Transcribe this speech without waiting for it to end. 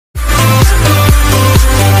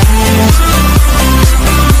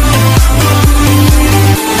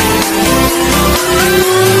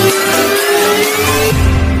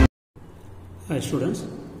students,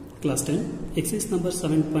 class 10, exercise number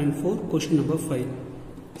 7.4, question number 5.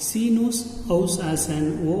 Q.no's house has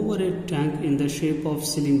an overhead tank in the shape of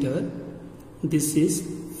cylinder. This is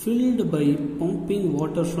filled by pumping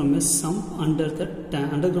water from a sump under the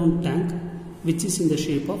underground tank, which is in the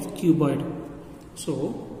shape of cuboid. So,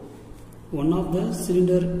 one of the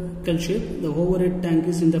cylindrical shape, the overhead tank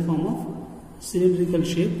is in the form of cylindrical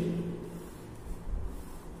shape,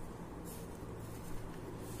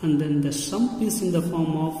 and then the sump is in the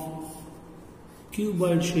form of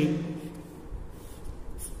cuboid shape,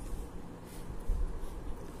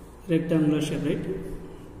 rectangular shape, right?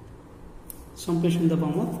 Sump is in the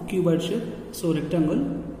form of cuboid shape, so rectangle.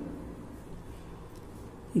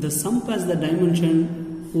 The sump has the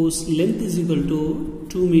dimension whose length is equal to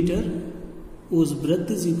 2 meter, whose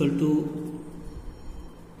breadth is equal to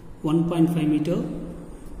 1.5 meter,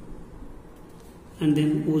 and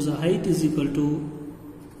then whose height is equal to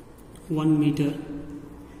 1 meter.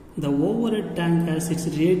 The overhead tank has its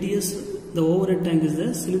radius. The overhead tank is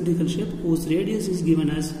the cylindrical shape whose radius is given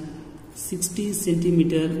as 60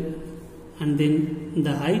 centimeter, and then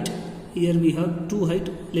the height, here we have two height.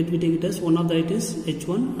 Let me take it as one of the height is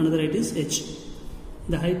h1, another height is h.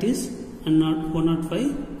 The height is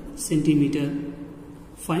 105 centimeter.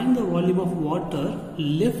 Find the volume of water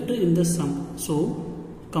left in the sump. So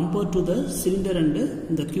compared to the cylinder and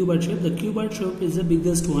the cuboid shape is the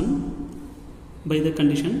biggest one by the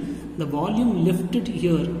condition. The volume left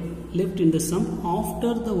in the sump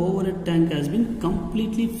after the overhead tank has been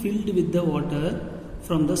completely filled with the water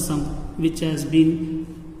from the sump, which has been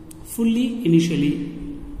fully initially,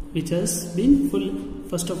 which has been full.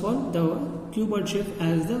 First of all, the cuboid shape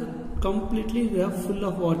has the completely we are full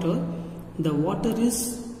of water. The water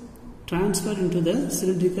is transferred into the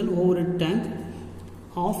cylindrical overhead tank.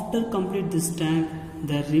 After complete this tank,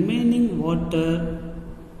 the remaining water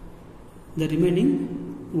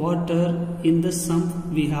in the sump,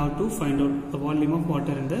 we have to find out the volume of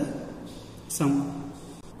water in the sump.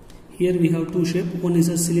 Here we have two shapes. One is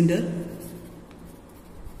a cylinder,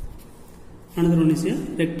 another one is a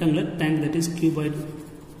rectangular tank, that is cuboid.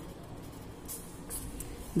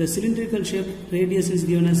 The cylindrical shape radius is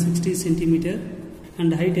given as 60 centimeter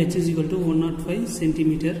and height h is equal to 105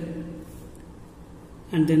 centimeter,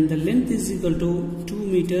 and then the length is equal to 2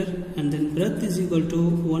 meter, and then breadth is equal to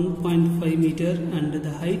 1.5 meter, and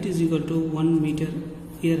the height is equal to 1 meter.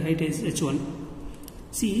 Here height is h1.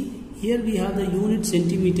 See, here we have the unit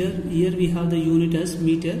centimeter, here we have the unit as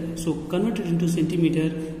meter. So convert it into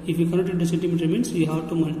centimeter. If you convert it into centimeter, means you have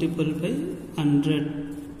to multiply by 100.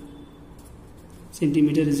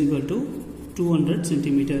 Centimeter is equal to 200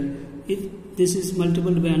 centimeter. If this is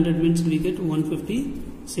multiplied by 100, means we get 150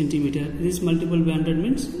 centimeter. This multiplied by 100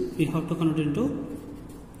 means we have to convert it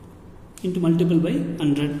into multiple by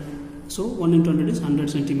 100. So 1 into 100 is 100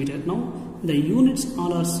 centimeter. Now the units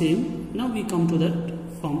all are same. Now we come to that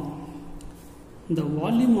form. The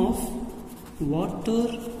volume of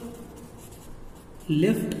water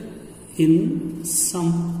left in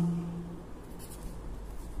sump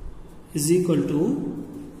is equal to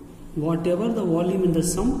whatever the volume in the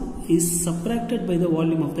sump is subtracted by the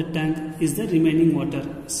volume of the tank is the remaining water.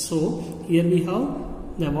 So here we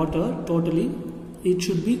have the water totally, it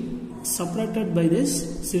should be subtracted by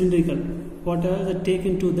this cylindrical. Whatever that take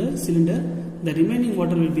into the cylinder, the remaining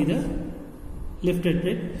water will be the lifted,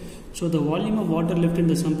 right? So the volume of water left in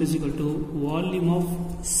the sump is equal to volume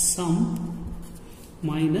of sump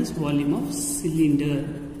minus volume of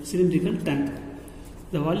cylindrical tank.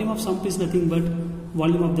 The volume of sump is nothing but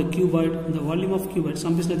volume of the cuboid. The volume of cuboid,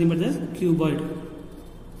 sump is nothing but the cuboid.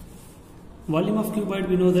 Volume of cuboid,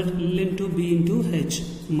 we know that L into B into H,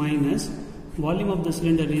 minus volume of the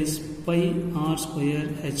cylinder is pi r square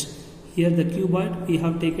H. Here the cuboid we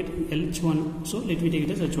have taken H1, so let me take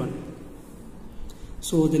it as H1.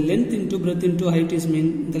 So the length into breadth into height is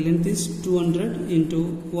mean the length is 200 into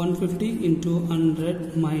 150 into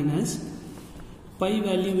 100 minus pi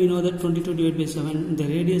value, we know that 22 divided by 7. The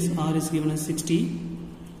radius r is given as 60.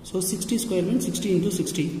 So 60 square means 60 into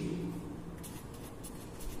 60.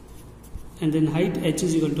 And then height h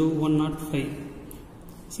is equal to 105.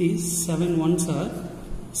 See, 7 ones are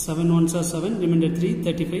 7, remainder 3,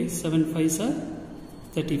 35, 7 5s are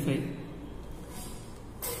 35.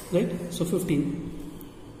 Right? So 15.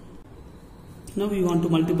 Now we want to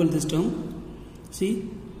multiply this term. See,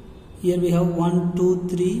 here we have 1, 2,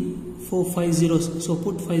 3, 4, 5 zeros. So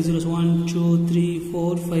put 5 zeros. 1, 2, 3,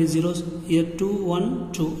 4, 5 zeros. Here 2,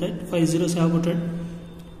 1, 2. Right? 5 zeros have put.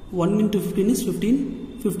 1 into 15 is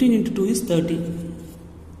 15. 15 into 2 is 30.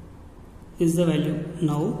 Is the value.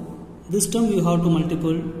 Now this term you have to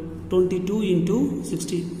multiple 22 into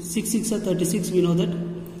 60. 6 6 are 36, we know that.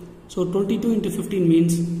 So 22 into 15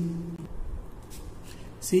 means,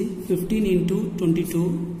 see, 15 into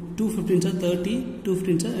 22, 2 15s are 30, 2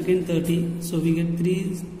 15s are again 30. So we get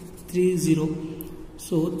 330.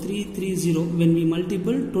 So 330, when we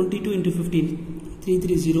multiple 22 into 15,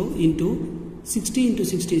 330 into 60 into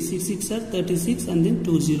 60, 6 6 are 36 and then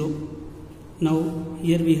 20. Now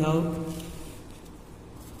here we have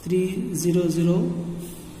 300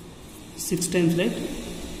 6 times, right?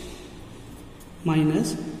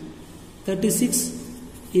 Minus 36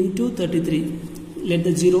 into 33. Let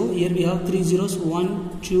the 0, here we have 3 zeros,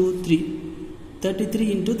 1, 2, 3.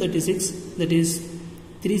 33 into 36, that is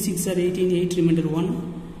 3 6 are 18, 8 remainder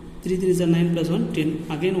 1. 3 3 are 9 plus 1, 10.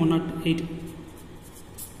 Again 108.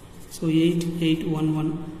 So 8, 8, 1,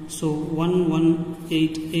 1. So 1, 1,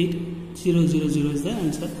 8, 8, 0, 0, 0 is the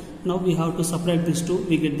answer. Now we have to subtract these two,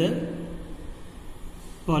 we get the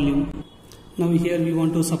volume. Now here we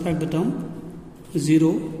want to subtract the term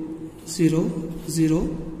 0, 0,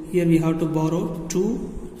 0. Here we have to borrow 2,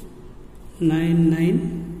 9,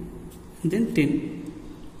 9, then 10.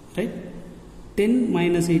 Right? 10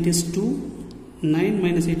 minus 8 is 2, 9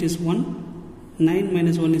 minus 8 is 1, 9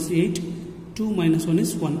 minus 1 is 8, 2 minus 1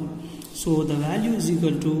 is 1. So the value is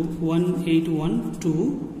equal to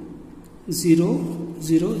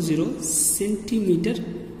 1812.000 centimeter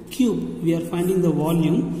cube. We are finding the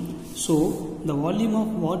volume. So the volume of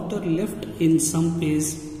water left in sump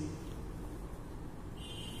is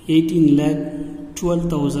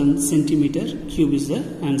 18,12,000 centimeter cube is the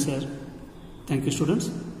answer. Thank you,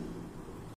 students.